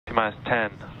T-minus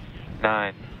 10,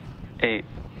 9, 8,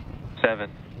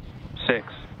 7, 6,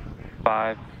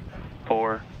 5,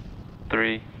 4,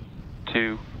 3,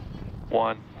 2,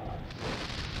 1.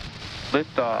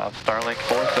 Liftoff, Starlink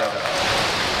 47.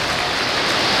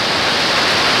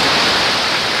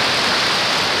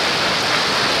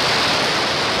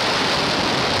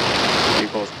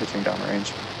 Vehicle is pitching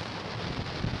downrange.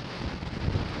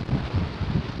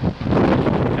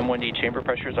 M1D chamber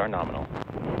pressures are nominal.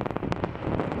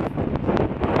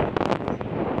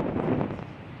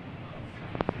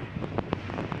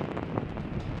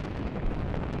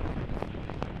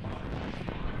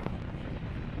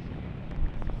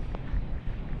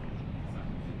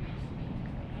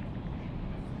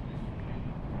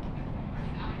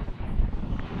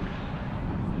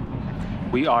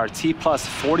 We are T plus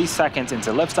 40 seconds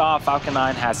into liftoff. Falcon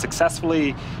 9 has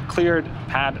successfully cleared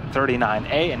pad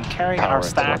 39A and carrying our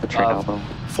stack of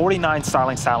 49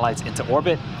 Starlink satellites into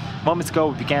orbit. Moments ago,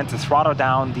 we began to throttle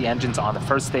down the engines on the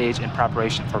first stage in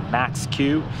preparation for max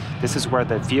Q. This is where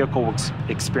the vehicle will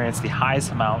experience the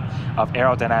highest amount of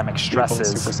aerodynamic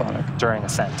stresses during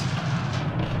ascent.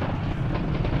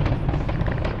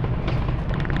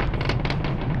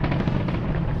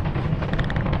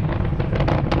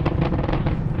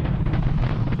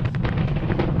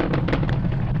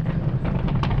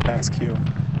 Max Q.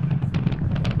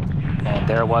 And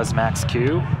there was max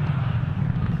Q.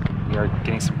 We are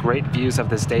getting some great views of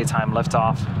this daytime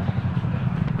liftoff.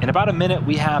 In about a minute,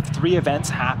 we have 3 events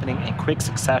happening in quick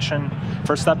succession.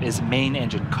 First up is main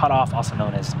engine cutoff, also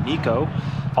known as MECO,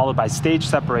 followed by stage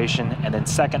separation, and then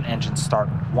second engine start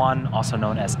 1, also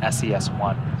known as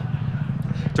SES1.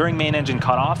 During main engine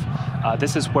cutoff,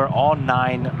 this is where all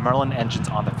 9 Merlin engines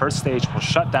on the first stage will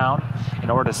shut down in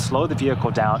order to slow the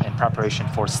vehicle down in preparation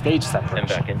for stage separation.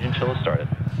 MVAC engine chill has started.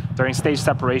 During stage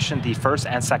separation, the first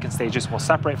and second stages will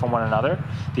separate from one another.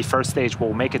 The first stage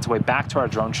will make its way back to our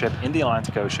drone ship in the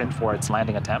Atlantic Ocean for its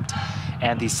landing attempt.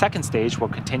 And the second stage will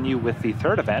continue with the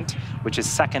third event, which is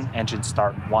second engine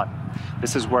start 1.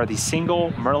 This is where the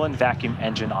single Merlin vacuum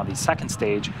engine on the second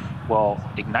stage will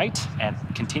ignite and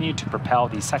continue to propel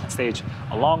the second stage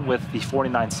along with the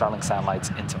 49 Starlink satellites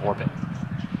into orbit.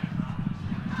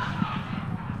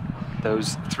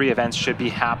 Those 3 events should be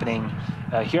happening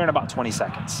here in about 20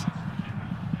 seconds.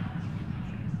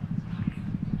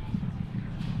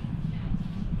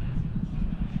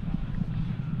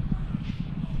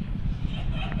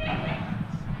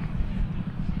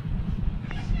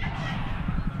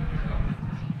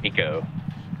 MECO.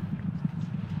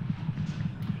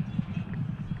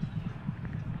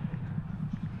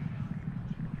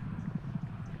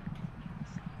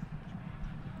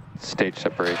 Stage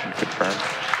separation confirmed.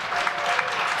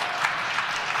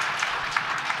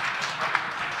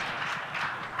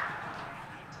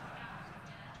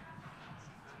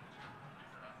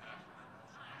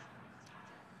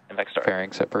 MVAC start.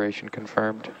 Fairing separation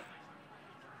confirmed.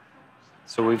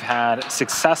 So we've had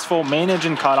successful main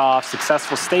engine cutoff,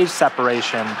 successful stage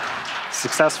separation,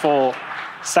 successful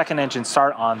second engine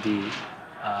start on the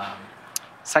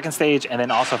second stage, and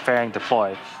then also fairing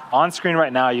deploy. On screen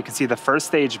right now, you can see the first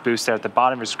stage booster at the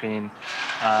bottom of your screen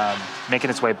making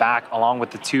its way back along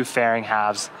with the 2 fairing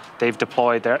halves. They've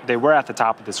deployed. They were at the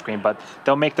top of the screen, but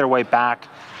they'll make their way back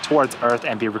towards Earth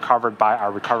and be recovered by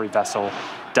our recovery vessel,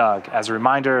 Doug. As a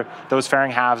reminder, those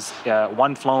fairing halves,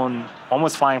 one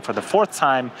was flying for the 4th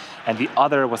time, and the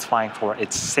other was flying for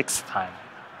its 6th time.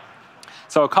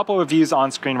 So a couple of views on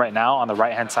screen right now. On the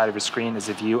right-hand side of your screen is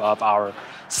a view of our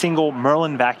single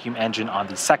Merlin vacuum engine on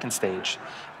the second stage.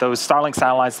 Those Starlink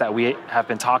satellites that we have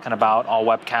been talking about all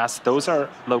webcasts, those are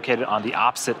located on the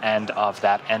opposite end of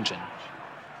that engine.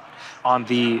 On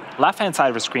the left-hand side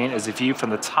of your screen is a view from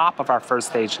the top of our first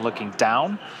stage looking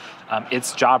down.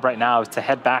 Its job right now is to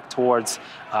head back towards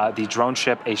the drone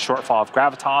ship, a shortfall of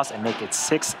gravitas, and make its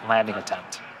 6th landing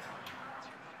attempt.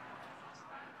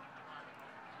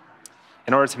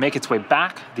 In order to make its way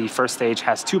back, the first stage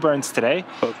has 2 burns today.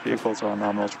 Both vehicles are on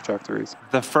nominal trajectories.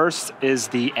 The first is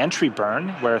the entry burn,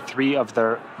 where 3 of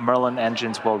the Merlin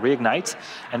engines will reignite,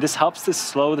 and this helps to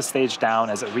slow the stage down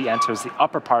as it re-enters the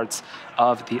upper parts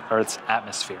of the Earth's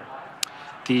atmosphere.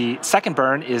 The second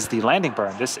burn is the landing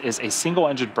burn. This is a single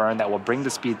engine burn that will bring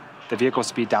the vehicle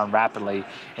speed down rapidly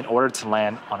in order to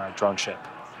land on our drone ship.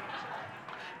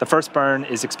 The first burn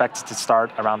is expected to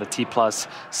start around the T plus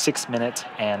 6 minute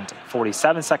and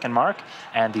 47 second mark,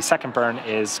 and the second burn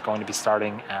is going to be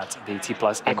starting at the T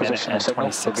plus 8 minute and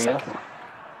 26 second.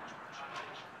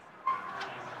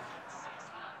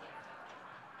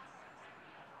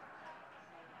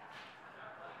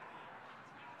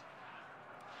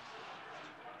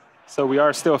 So we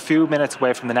are still a few minutes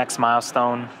away from the next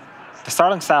milestone. The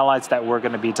Starlink satellites that we're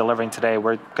going to be delivering today,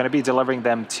 we're going to be delivering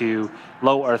them to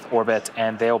low Earth orbit,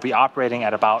 and they'll be operating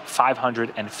at about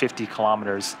 550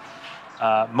 kilometers.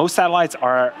 Most satellites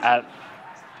are at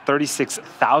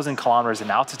 36,000 kilometers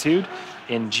in altitude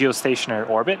in geostationary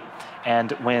orbit.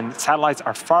 And when satellites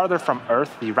are farther from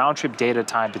Earth, the round-trip data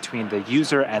time between the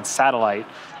user and satellite,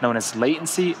 known as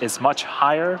latency, is much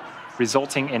higher,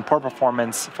 resulting in poor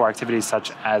performance for activities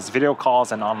such as video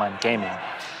calls and online gaming.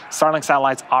 Starlink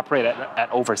satellites operate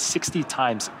at over 60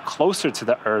 times closer to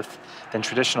the Earth than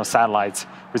traditional satellites,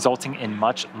 resulting in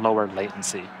much lower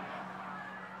latency.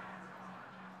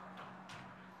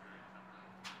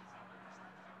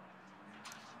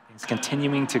 Things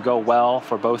continuing to go well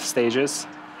for both stages.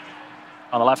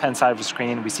 On the left-hand side of the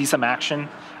screen, we see some action.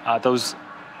 Those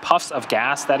puffs of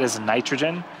gas, that is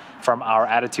nitrogen from our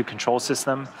attitude control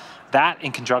system. That,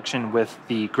 in conjunction with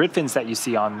the grid fins that you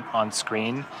see on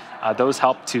screen, those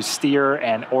help to steer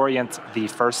and orient the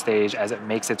first stage as it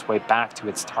makes its way back to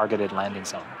its targeted landing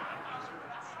zone.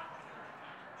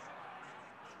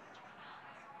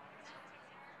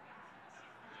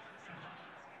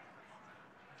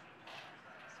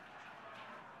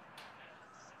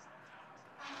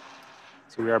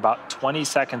 So we are about 20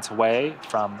 seconds away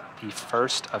from the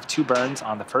first of 2 burns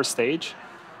on the first stage.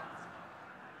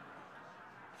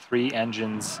 3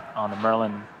 engines on the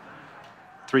Merlin,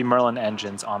 3 Merlin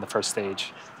engines on the first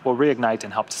stage will reignite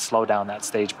and help to slow down that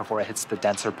stage before it hits the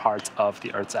denser parts of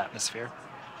the Earth's atmosphere.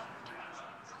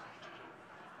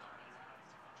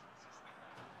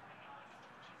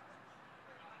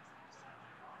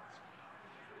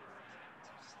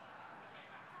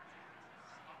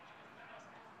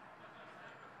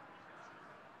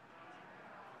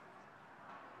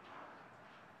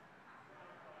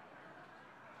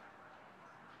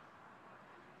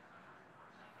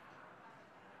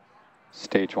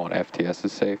 Stage 1 FTS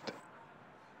is saved.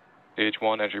 Stage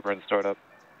 1, entry burn startup.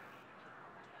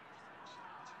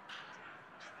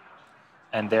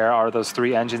 And there are those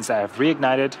 3 engines that have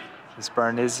reignited. This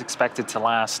burn is expected to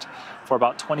last for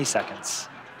about 20 seconds.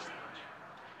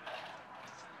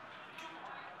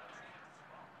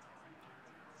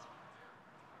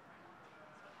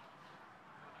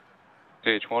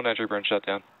 Stage 1, entry burn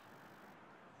shutdown.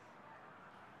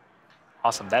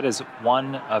 Awesome. That is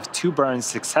 1 of 2 burns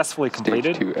successfully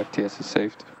completed. Stage 2 FTS is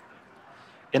saved.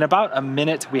 In about a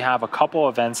minute, we have a couple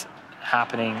events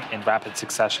happening in rapid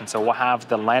succession. So we'll have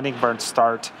the landing burn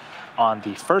start on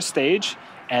the first stage,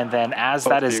 and then as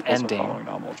that is ending,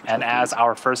 and as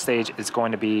our first stage is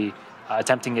going to be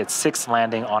attempting its 6th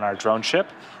landing on our drone ship,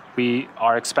 we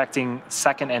are expecting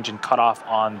second engine cutoff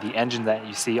on the engine that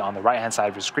you see on the right-hand side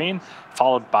of your screen,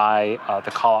 followed by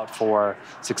the call-out for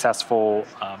successful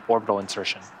orbital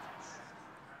insertion.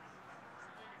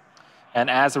 And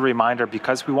as a reminder,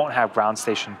 because we won't have ground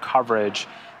station coverage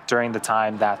during the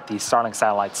time that the Starlink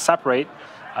satellites separate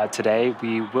today,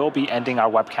 we will be ending our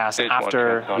webcast Stage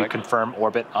after 1 we confirm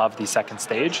orbit of the second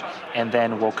stage, and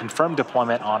then we'll confirm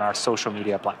deployment on our social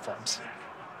media platforms.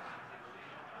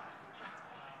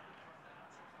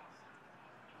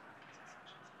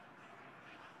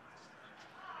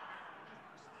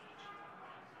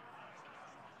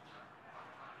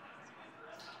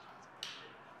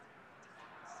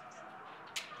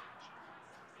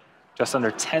 Just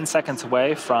under 10 seconds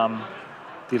away from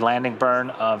the landing burn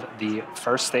of the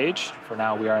first stage. For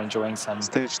now, we are enjoying some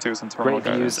Stage 2 is in terminal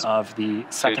great views guidance. of the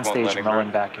second Stage 1 stage landing Merlin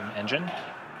burn. vacuum engine.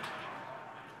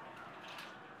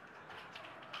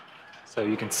 So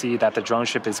you can see that the drone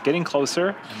ship is getting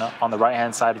closer, and on the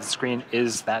right-hand side of the screen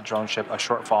is that drone ship, a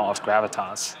shortfall of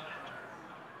gravitas.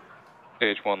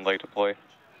 Stage 1, leg deploy.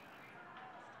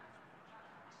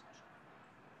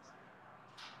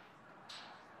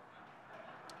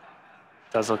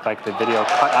 Does look like the video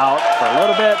cut out for a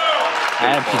little bit.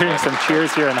 I'm hearing some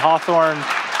cheers here in Hawthorne.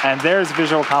 And there's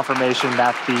visual confirmation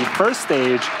that the first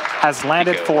stage has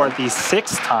landed for the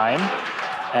 6th time.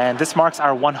 And this marks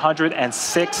our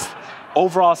 106th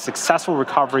overall successful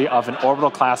recovery of an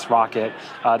orbital class rocket.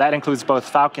 That includes both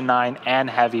Falcon 9 and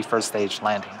Heavy first stage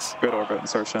landings. Good orbit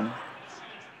insertion.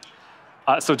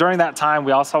 So during that time,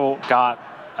 we also got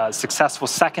a successful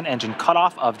second engine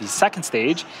cutoff of the second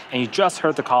stage, and you just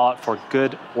heard the call out for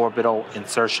good orbital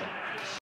insertion.